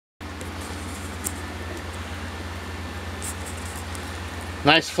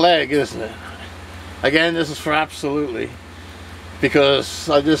Nice flag, isn't it? Again, this is for absolutely, because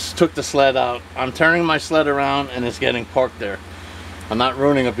I just took the sled out. I'm turning my sled around and it's getting parked there. I'm not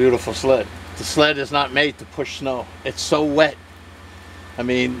ruining a beautiful sled. The sled is not made to push snow. It's so wet. I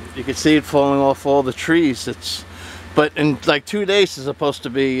mean, you can see it falling off all the trees. But in like 2 days it's supposed to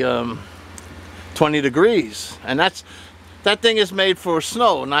be 20 degrees, and that thing is made for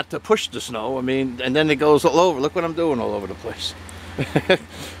snow, not to push the snow. I mean, and then it goes all over. Look what I'm doing all over the place.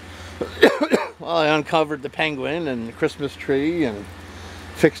 Well, I uncovered the penguin and the Christmas tree and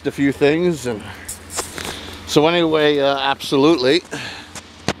fixed a few things, and so anyway, absolutely.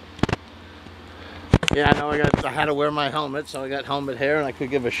 Yeah, I know I had to wear my helmet, so I got helmet hair, and I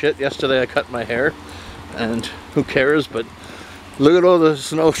could give a shit. Yesterday I cut my hair, and who cares? But look at all the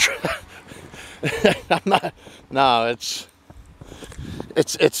snow. I'm not. No, it's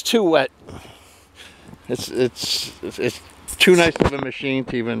too wet. It's too nice of a machine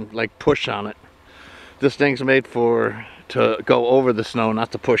to even like push on it. This thing's made to go over the snow,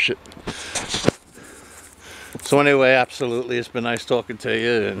 not to push it. So anyway, absolutely, it's been nice talking to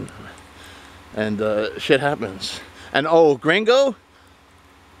you, and shit happens. And oh, gringo,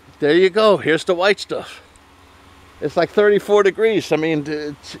 there you go. Here's the white stuff. It's like 34 degrees. I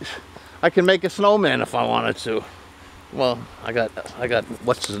mean, I can make a snowman if I wanted to. Well, I got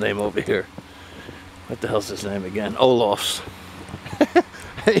what's his name over here? What the hell's his name again? Olaf's.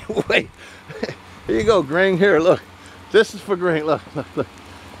 Anyway, here you go, Gring. Here, look. This is for Gring. Look.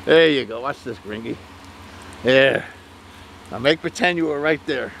 There you go. Watch this, Gringy. There. Now make pretend you were right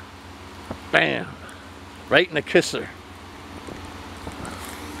there. Bam. Right in the kisser.